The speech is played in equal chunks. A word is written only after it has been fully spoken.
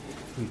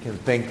We can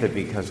think that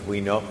because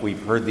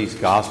we've heard these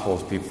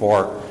Gospels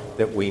before,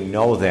 that we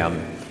know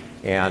them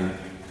and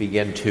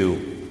begin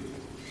to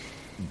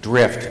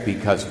drift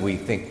because we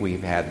think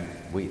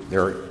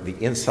the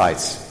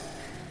insights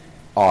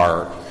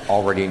are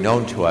already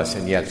known to us,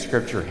 and yet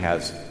Scripture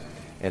has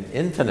an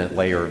infinite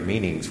layer of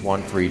meanings,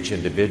 one for each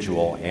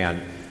individual, and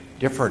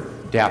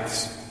different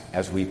depths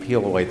as we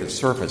peel away the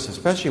surface,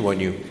 especially when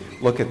you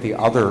look at the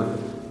other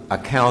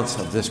accounts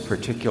of this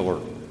particular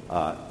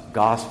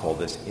gospel,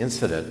 this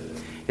incident.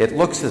 It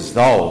looks as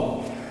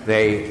though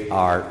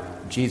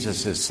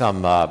Jesus is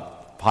some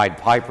Pied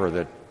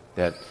Piper,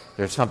 that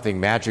there's something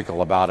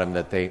magical about him,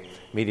 that they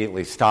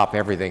immediately stop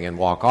everything and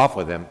walk off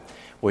with him,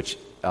 which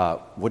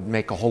would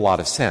make a whole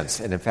lot of sense.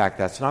 And in fact,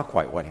 that's not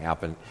quite what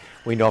happened.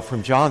 We know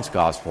from John's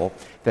gospel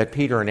that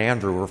Peter and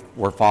Andrew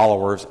were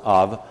followers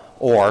of,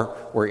 or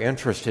were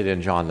interested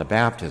in John the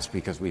Baptist,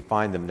 because we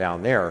find them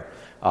down there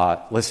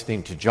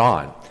listening to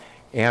John.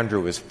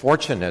 Andrew is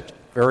fortunate,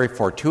 very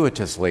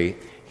fortuitously,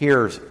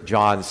 hears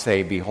John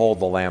say, "Behold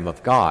the Lamb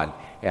of God,"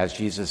 as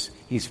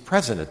he's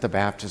present at the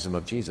baptism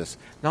of Jesus.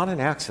 Not an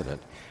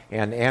accident.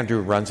 And Andrew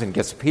runs and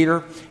gets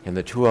Peter, and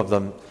the two of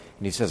them,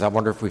 and he says, "I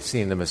wonder if we've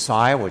seen the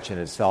Messiah," which in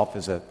itself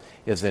is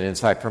an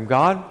insight from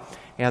God.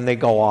 And they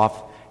go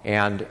off,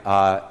 and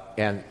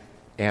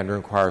Andrew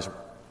inquires,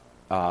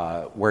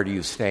 "Where do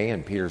you stay?"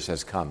 And Peter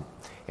says, "Come,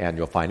 and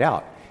you'll find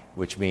out,"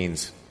 which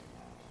means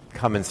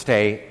come and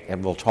stay,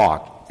 and we'll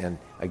talk. And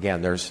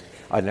again, there's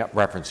a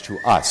reference to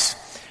us.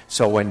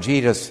 So when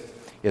Jesus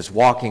is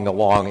walking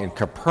along in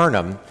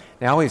Capernaum,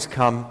 now he's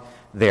come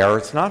there.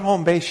 It's not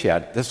home base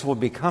yet. This will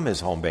become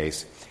his home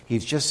base.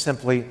 He's just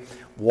simply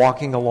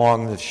walking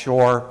along the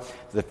shore.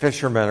 The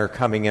fishermen are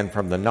coming in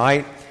from the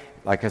night.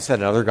 Like I said,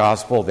 in another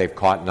gospel, they've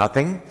caught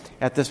nothing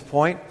at this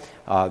point.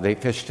 They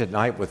fished at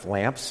night with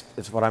lamps,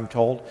 is what I'm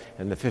told,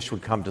 and the fish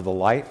would come to the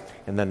light,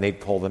 and then they'd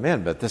pull them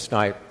in. But this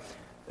night,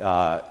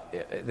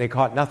 they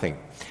caught nothing.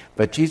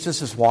 But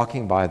Jesus is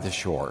walking by the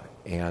shore,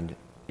 and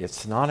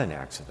it's not an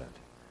accident,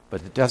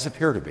 but it does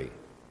appear to be.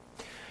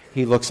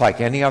 He looks like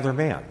any other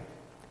man.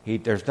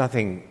 There's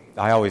nothing.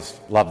 I always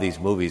love these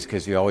movies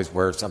because he always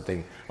wears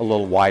something a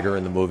little wider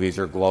in the movies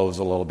or glows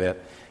a little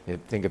bit. You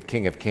think of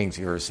King of Kings.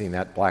 You've ever seen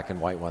that black and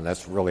white one?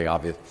 That's really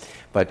obvious.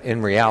 But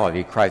in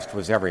reality, Christ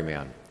was every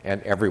man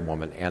and every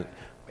woman,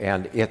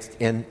 and it's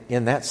in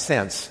that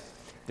sense,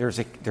 there's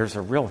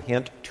a real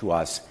hint to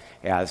us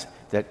as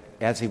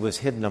he was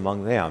hidden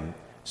among them,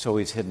 so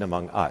he's hidden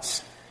among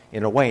us.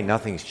 In a way,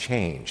 nothing's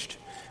changed.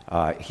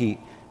 He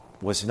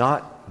was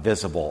not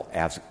visible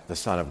as the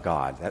Son of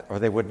God, or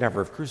they would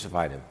never have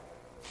crucified him.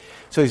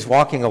 So he's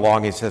walking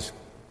along.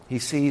 He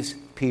sees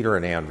Peter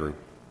and Andrew.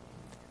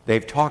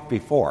 They've talked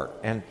before,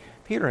 and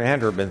Peter and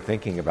Andrew have been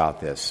thinking about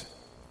this.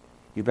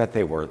 You bet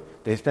they were.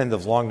 They spend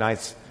those long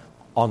nights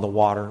on the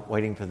water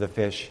waiting for the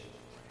fish.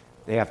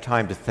 They have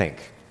time to think,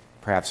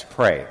 perhaps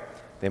pray.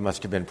 They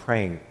must have been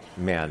praying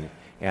men,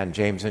 and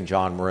James and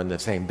John were in the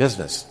same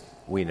business,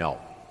 we know.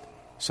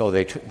 So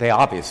they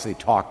obviously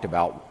talked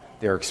about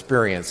their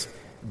experience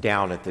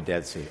down at the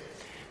Dead Sea.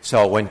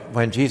 So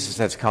when Jesus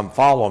says, "Come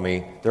follow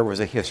me," there was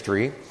a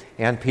history,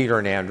 and Peter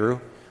and Andrew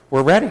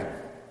were ready.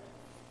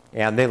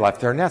 And they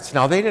left their nets.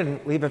 Now, they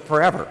didn't leave it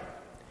forever.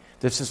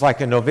 This is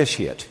like a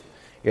novitiate.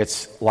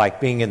 It's like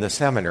being in the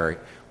seminary.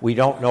 We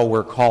don't know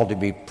we're called to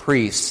be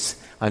priests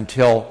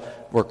until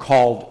we're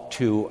called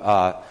to,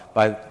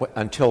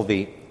 until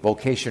the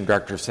vocation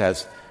director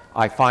says,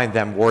 "I find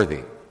them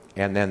worthy,"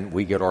 and then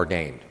we get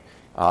ordained.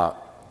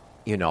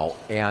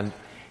 And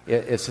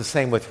it's the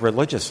same with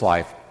religious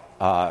life.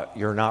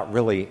 You're not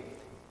really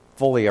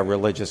fully a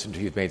religious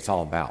until you've made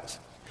solemn vows.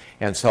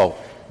 And so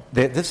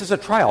this is a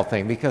trial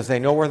thing because they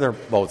know where their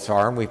boats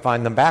are, and we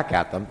find them back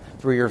at them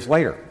 3 years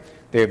later.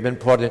 They've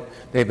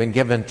been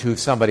given to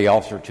somebody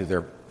else, or to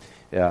their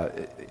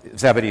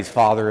Zebedee's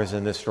father is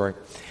in this story.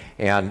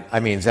 And I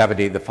mean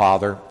Zebedee, the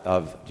father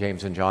of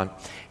James and John.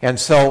 And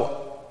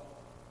so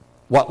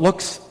what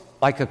looks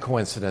like a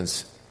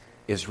coincidence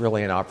is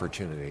really an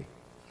opportunity,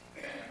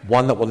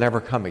 one that will never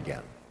come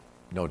again,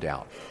 no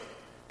doubt.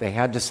 They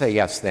had to say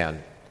yes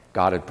then.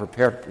 God had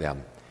prepared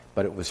them,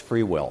 but it was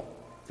free will.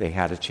 They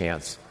had a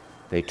chance.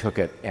 They took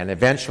it, and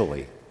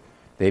eventually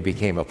they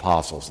became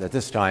apostles. At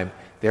this time,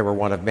 they were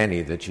one of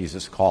many that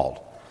Jesus called.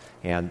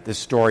 And this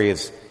story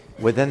is,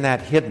 within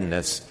that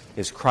hiddenness,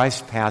 is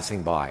Christ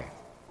passing by.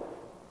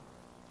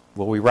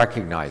 Will we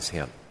recognize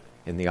him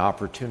in the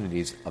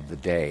opportunities of the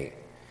day?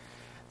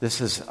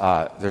 There's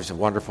a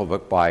wonderful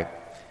book by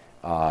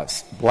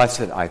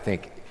Blessed, I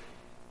think,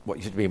 what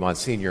used to be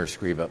Monsignor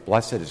Escriva.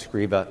 Blessed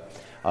Escriva.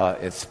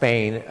 It's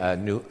Spain, a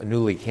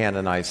newly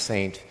canonized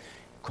saint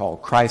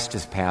called Christ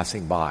is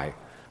Passing By.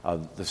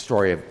 The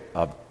story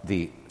of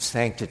the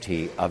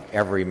sanctity of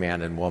every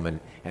man and woman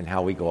and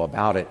how we go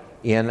about it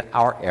in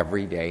our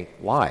everyday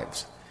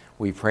lives.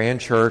 We pray in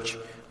church,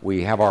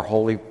 we have our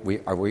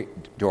we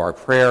do our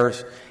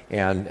prayers,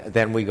 and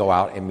then we go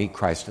out and meet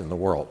Christ in the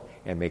world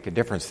and make a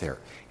difference there.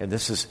 And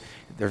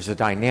there's a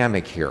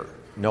dynamic here.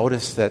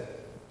 Notice that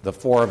the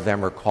four of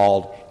them are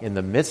called in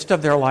the midst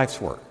of their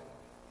life's work.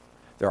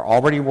 They're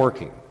already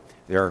working.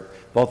 They're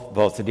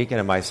both the deacon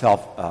and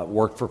myself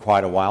worked for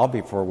quite a while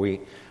before we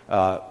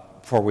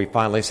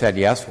finally said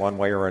yes, one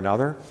way or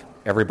another.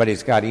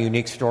 Everybody's got a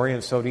unique story,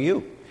 and so do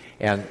you.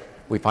 And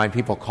we find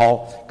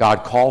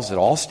God calls at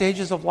all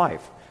stages of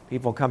life.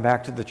 People come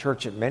back to the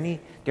church at many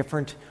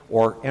different,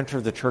 or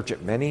enter the church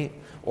at many,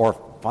 or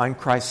find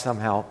Christ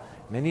somehow,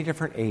 many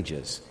different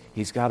ages.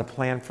 He's got a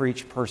plan for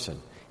each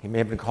person. He may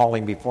have been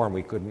calling before and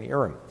we couldn't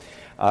hear him.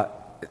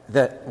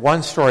 That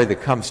one story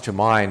that comes to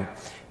mind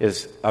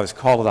is I was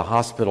called to the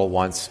hospital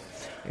once,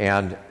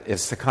 and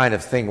it's the kind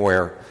of thing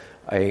where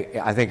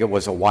I think it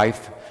was a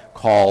wife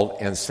called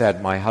and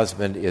said, "My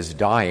husband is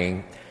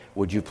dying.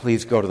 Would you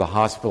please go to the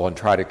hospital and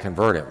try to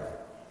convert him?"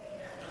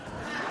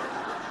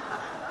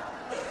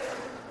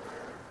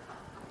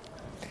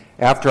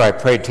 After I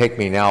prayed, "Take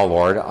me now,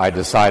 Lord," I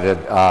decided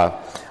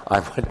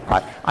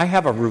I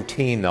have a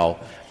routine, though.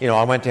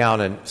 I went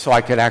down, and so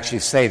I could actually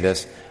say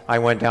this, I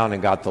went down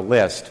and got the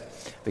list,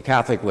 the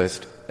Catholic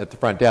list, at the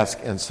front desk,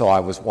 and so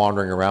I was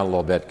wandering around a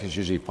little bit, because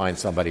usually you find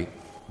somebody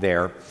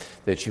there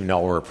that you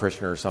know, or a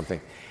parishioner or something.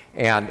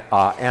 And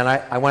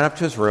I went up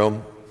to his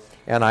room,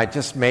 and I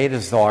just made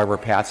as though I were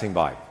passing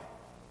by,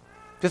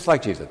 just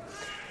like Jesus.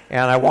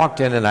 And I walked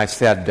in, and I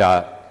said,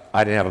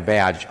 I didn't have a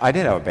badge. I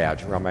did have a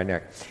badge around my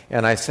neck.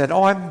 And I said,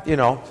 I'm,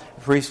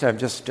 priest, I'm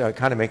just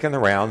kind of making the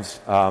rounds.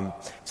 I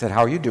said,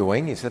 "How are you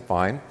doing?" He said,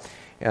 "Fine."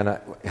 And I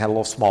had a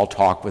little small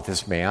talk with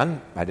this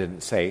man. I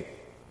didn't say,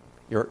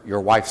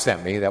 your wife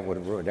sent me. That would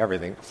have ruined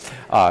everything.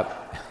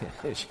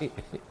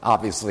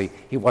 Obviously,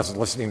 he wasn't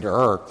listening to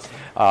her.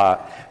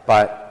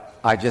 But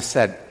I just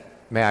said,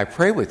 "May I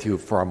pray with you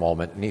for a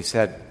moment?" And he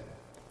said,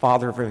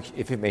 "Father,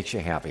 if it makes you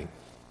happy."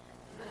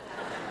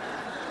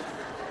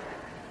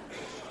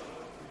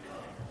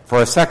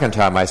 For a second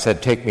time, I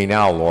said, "Take me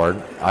now,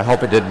 Lord." I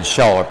hope it didn't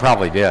show. It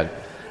probably did.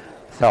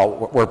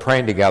 So we're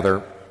praying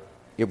together.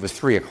 It was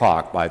 3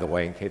 o'clock, by the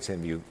way, in case any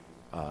of you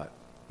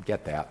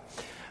get that.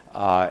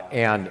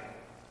 And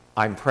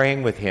I'm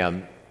praying with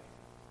him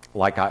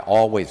like I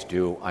always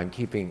do. I'm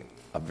keeping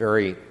a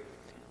very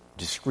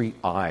discreet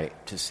eye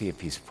to see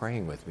if he's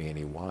praying with me, and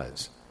he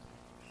was.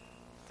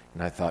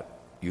 And I thought,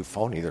 "You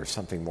phony, there's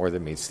something more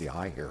than meets the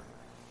eye here."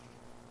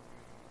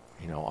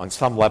 On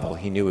some level,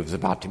 he knew he was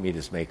about to meet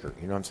his maker.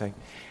 You know what I'm saying?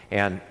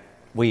 And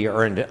we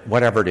are in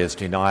whatever it is,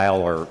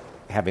 denial or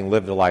having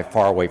lived a life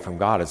far away from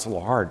God, it's a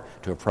little hard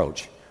to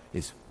approach.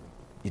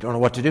 You don't know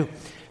what to do.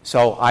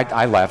 So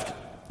I left,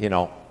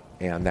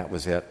 and that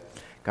was it.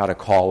 Got a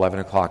call 11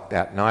 o'clock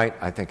that night.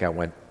 I think I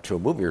went to a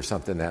movie or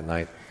something that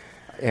night.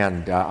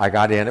 And I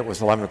got in. It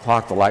was 11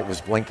 o'clock. The light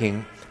was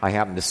blinking. I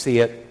happened to see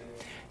it.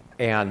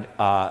 And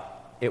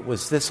it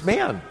was this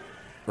man,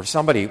 or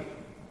somebody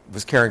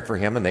was caring for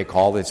him, and they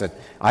called. They said,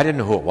 I didn't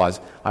know who it was.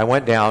 I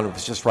went down. It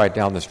was just right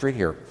down the street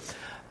here.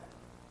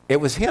 It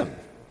was him.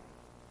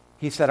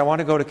 He said, "I want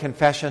to go to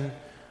confession.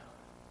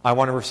 I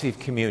want to receive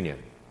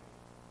communion.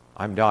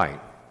 I'm dying."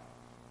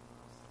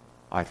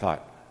 I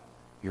thought,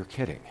 "You're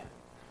kidding."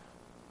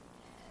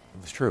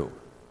 It was true.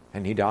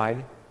 And he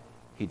died.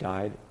 He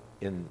died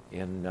in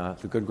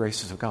the good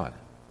graces of God.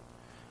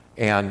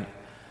 And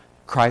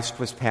Christ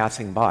was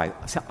passing by.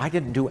 So I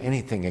didn't do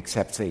anything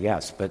except say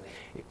yes, but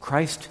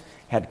Christ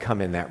had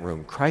come in that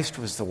room. Christ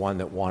was the one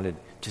that wanted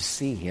to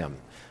see him.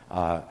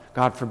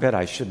 God forbid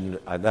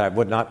that I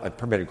would not have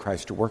permitted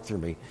Christ to work through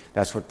me.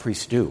 That's what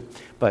priests do.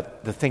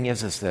 But the thing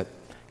is that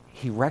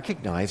he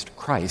recognized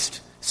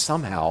Christ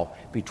somehow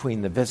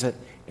between the visit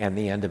and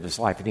the end of his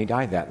life, and he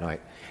died that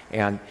night.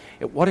 And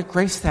what a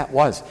grace that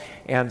was.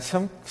 And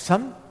some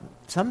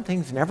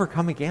things never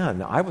come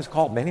again. I was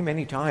called many,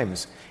 many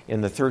times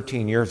in the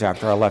 13 years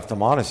after I left the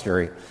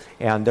monastery,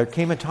 and there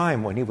came a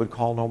time when he would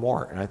call no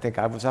more, and I think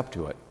I was up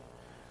to it.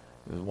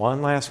 It was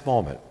one last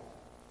moment.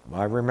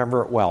 I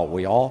remember it well.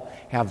 We all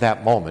have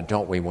that moment,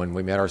 don't we, when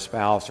we met our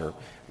spouse, or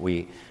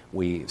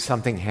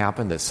something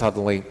happened that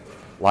suddenly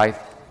life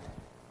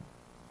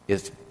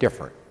is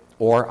different.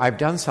 Or I've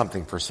done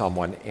something for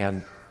someone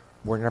and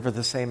we're never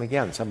the same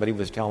again. Somebody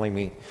was telling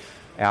me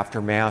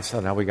after Mass,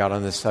 and how we got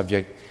on this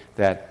subject,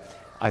 that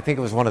I think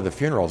it was one of the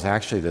funerals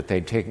actually, that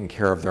they'd taken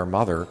care of their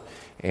mother,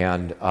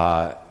 and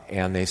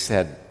they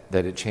said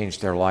that it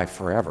changed their life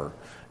forever.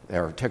 They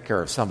took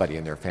care of somebody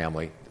in their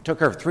family. Took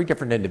care of 3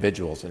 different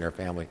individuals in their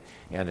family,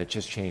 and it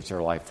just changed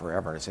their life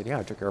forever. And I said, yeah,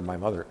 I took care of my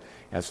mother.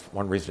 That's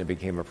one reason I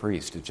became a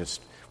priest. It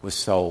just was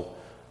so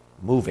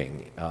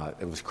moving.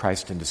 It was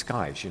Christ in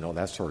disguise,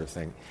 that sort of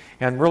thing.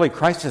 And really,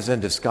 Christ is in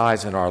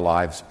disguise in our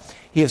lives.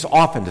 He is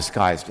often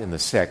disguised in the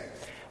sick.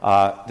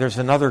 There's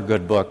another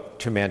good book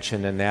to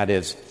mention, and that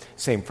is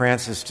St.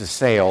 Francis de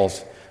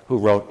Sales, who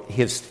wrote,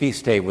 his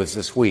feast day was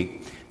this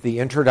week, the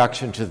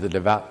Introduction to the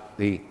Devout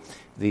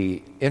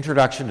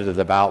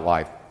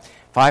Life.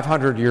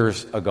 500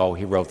 years ago,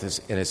 he wrote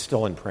this, and it's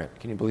still in print.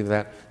 Can you believe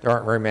that? There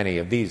aren't very many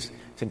of these.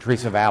 St.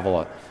 Teresa of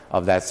Avila,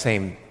 of that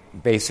same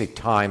basic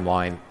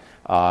timeline,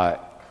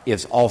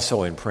 is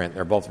also in print.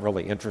 They're both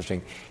really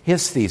interesting.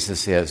 His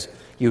thesis is,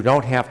 you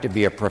don't have to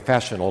be a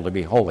professional to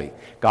be holy.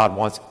 God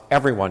wants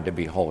everyone to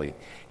be holy.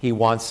 He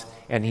wants,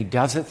 and he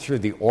does it through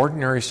the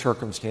ordinary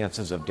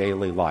circumstances of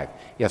daily life.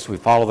 Yes, we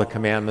follow the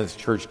commandments,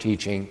 church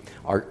teaching,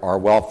 our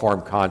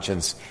well-formed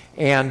conscience,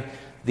 and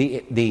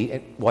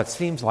the what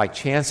seems like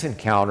chance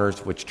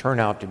encounters which turn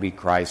out to be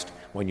Christ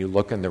when you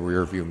look in the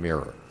rearview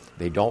mirror.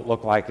 They don't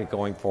look like it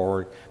going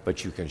forward,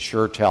 but you can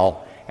sure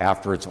tell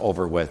after it's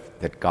over with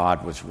that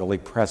God was really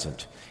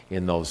present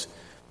in those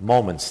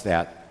moments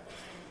that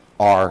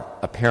are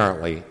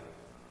apparently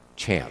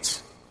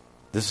chance.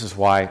 This is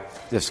why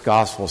this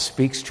gospel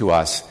speaks to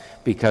us,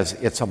 because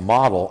it's a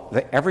model.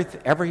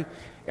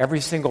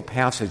 Every single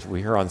passage we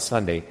hear on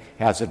Sunday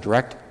has a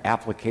direct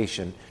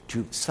application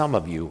to some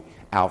of you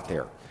out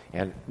there.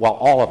 And, well,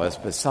 all of us,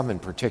 but some in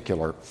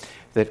particular,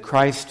 that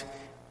Christ,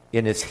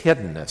 in his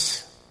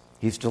hiddenness,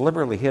 he's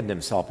deliberately hidden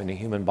himself in a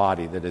human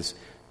body that is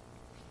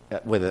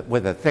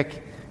with a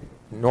thick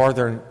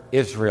northern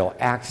Israel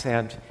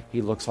accent.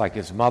 He looks like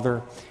his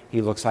mother.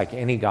 He looks like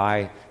any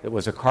guy that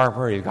was a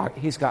carpenter.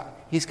 He's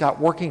got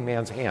working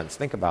man's hands.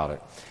 Think about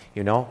it.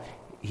 You know,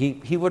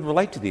 he would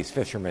relate to these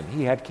fishermen.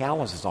 He had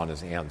calluses on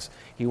his hands.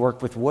 He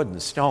worked with wood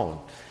and stone.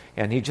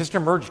 And he just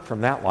emerged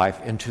from that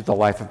life into the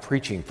life of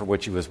preaching for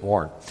which he was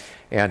born.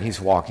 And he's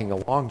walking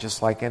along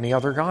just like any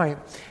other guy.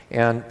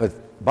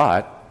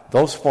 But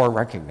those four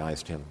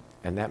recognized him,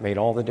 and that made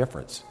all the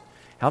difference.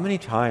 How many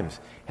times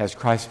has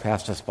Christ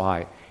passed us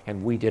by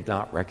and we did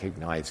not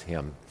recognize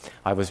him?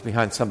 I was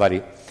behind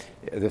somebody.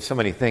 There's so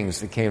many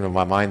things that came to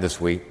my mind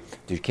this week.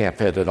 You can't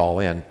fit it all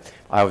in.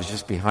 I was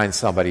just behind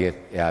somebody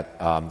at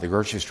the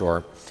grocery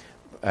store.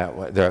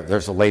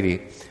 There's a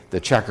lady, the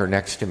checker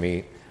next to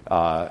me.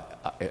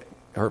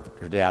 Her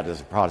dad is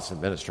a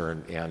Protestant minister,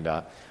 and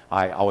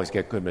I always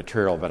get good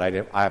material, but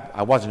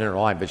I wasn't in her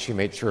line, but she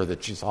made sure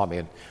that she saw me,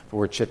 and we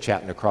were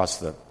chit-chatting across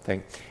the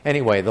thing.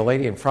 Anyway, the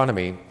lady in front of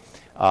me,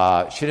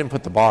 she didn't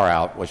put the bar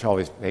out, which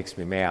always makes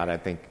me mad.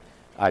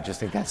 I just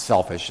think that's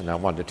selfish, and I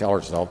wanted to tell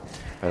her so,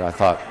 but I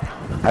thought,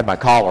 I had my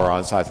collar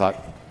on, so I thought,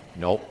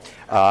 nope.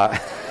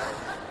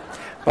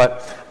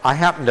 But I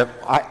happened to,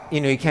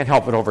 you can't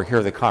help but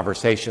overhear the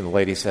conversation. The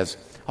lady says,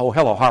 "Oh,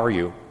 hello, how are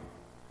you?"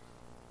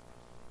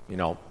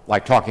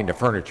 Like talking to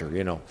furniture,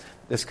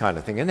 this kind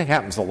of thing. And it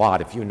happens a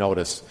lot. If you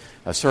notice,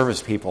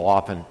 service people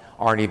often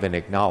aren't even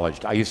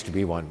acknowledged. I used to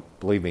be one,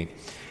 believe me.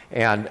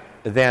 And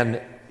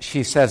then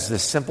she says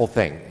this simple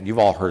thing, and you've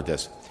all heard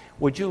this.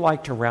 Would you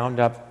like to round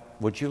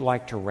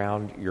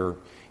your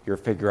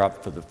figure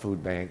up for the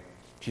food bank?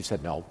 She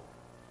said no.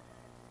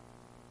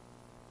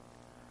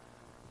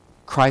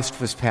 Christ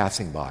was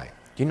passing by.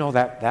 Do you know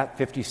that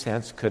 50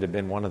 cents could have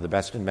been one of the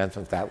best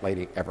investments that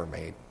lady ever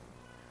made?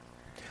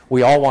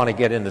 We all want to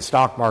get in the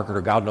stock market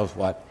or God knows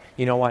what.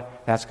 You know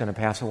what? That's going to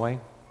pass away.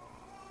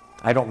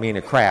 I don't mean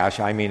a crash.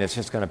 I mean it's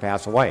just going to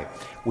pass away.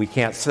 We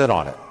can't sit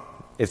on it.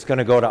 It's going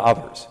to go to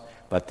others.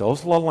 But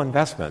those little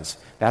investments,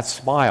 that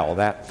smile,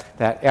 that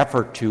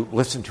effort to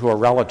listen to a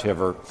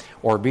relative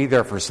or be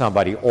there for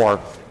somebody, or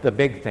the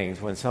big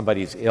things when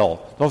somebody's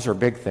ill, those are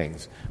big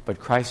things. But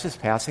Christ is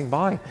passing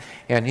by,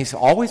 and he's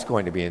always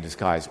going to be in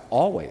disguise,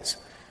 always.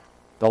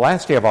 The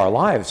last day of our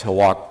lives, he'll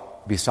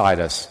walk beside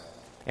us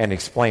and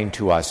explain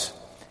to us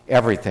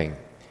everything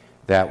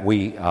that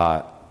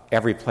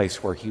every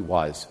place where he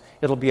was.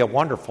 It'll be a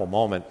wonderful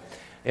moment.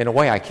 In a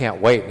way, I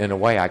can't wait, and in a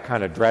way, I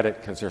kind of dread it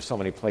because there's so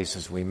many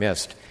places we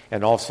missed.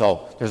 And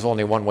also, there's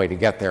only one way to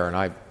get there, and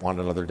I want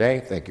another day.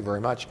 Thank you very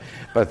much.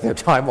 But the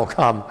time will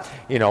come,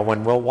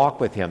 when we'll walk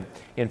with him.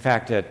 In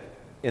fact,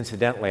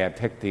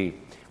 incidentally,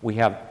 we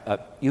have a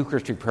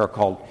Eucharistic prayer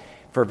called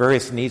for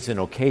various needs and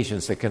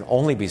occasions that can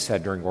only be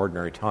said during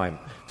ordinary time.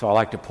 So I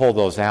like to pull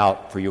those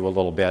out for you a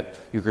little bit,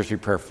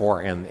 Eucharistic Prayer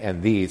 4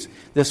 and these.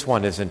 This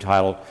one is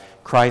entitled,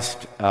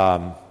 Christ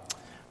Who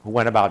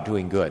Went About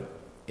Doing Good.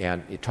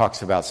 And it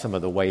talks about some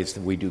of the ways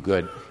that we do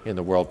good in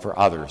the world for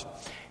others.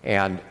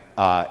 And,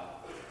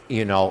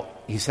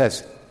 he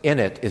says in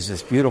it is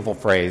this beautiful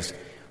phrase,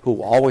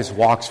 who always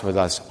walks with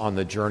us on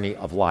the journey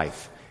of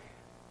life.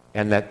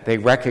 And that they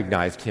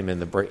recognized him in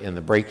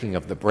the breaking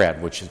of the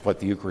bread, which is what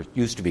the Eucharist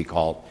used to be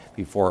called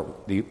before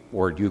the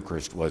word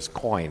Eucharist was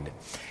coined.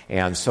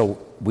 And so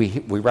we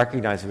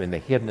recognize him in the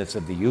hiddenness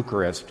of the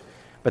Eucharist,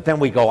 but then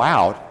we go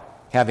out,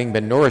 having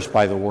been nourished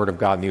by the Word of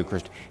God in the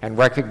Eucharist, and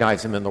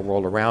recognize him in the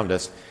world around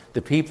us,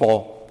 the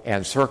people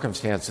and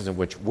circumstances in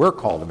which we're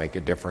called to make a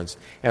difference,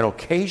 and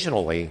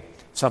occasionally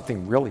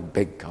something really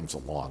big comes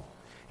along.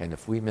 And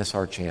if we miss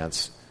our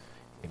chance,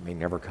 it may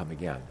never come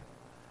again.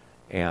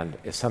 And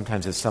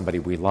sometimes it's somebody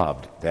we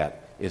loved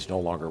that is no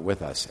longer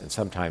with us, and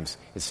sometimes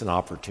it's an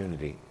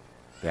opportunity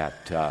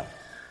that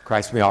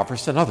Christ may offer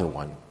us another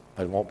one,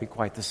 but it won't be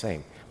quite the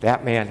same.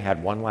 That man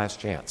had one last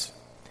chance.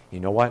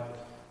 You know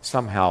what?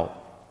 Somehow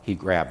he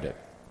grabbed it,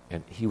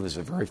 and he was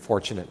a very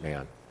fortunate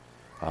man.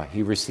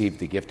 He received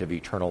the gift of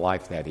eternal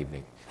life that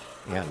evening,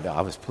 and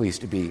I was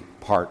pleased to be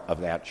part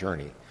of that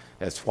journey.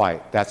 That's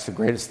the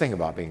greatest thing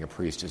about being a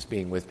priest, is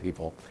being with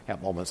people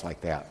at moments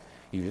like that.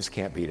 You just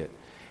can't beat it.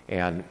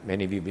 And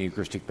many of you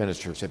Eucharistic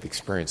ministers have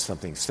experienced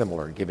something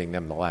similar, giving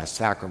them the last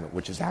sacrament,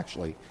 which is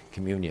actually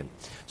communion.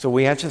 So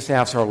we just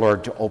ask our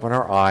Lord to open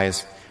our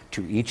eyes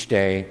to each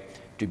day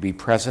to be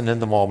present in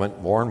the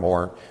moment more and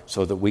more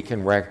so that we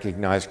can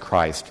recognize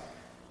Christ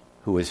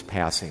who is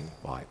passing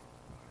by.